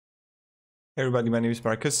Hey everybody, my name is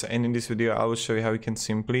Marcus, and in this video I will show you how you can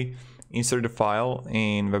simply insert a file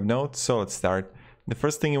in Webnode. So let's start. The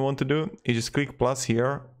first thing you want to do is just click plus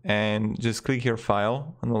here and just click here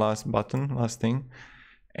file on the last button, last thing,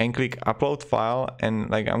 and click upload file. And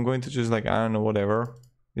like I'm going to just like, I don't know, whatever,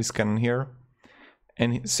 this can here,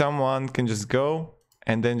 and someone can just go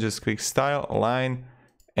and then just click style align,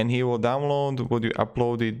 and he will download what you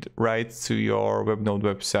uploaded right to your Webnode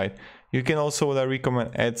website. You can also, what I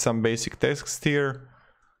recommend, add some basic text here,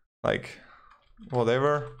 like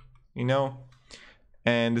whatever, you know,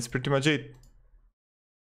 and that's pretty much it.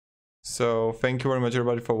 So thank you very much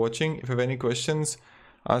everybody for watching. If you have any questions,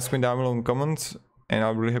 ask me down below in the comments and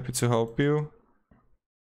I'll be really happy to help you.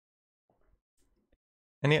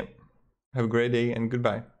 And yeah, have a great day and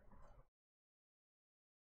goodbye.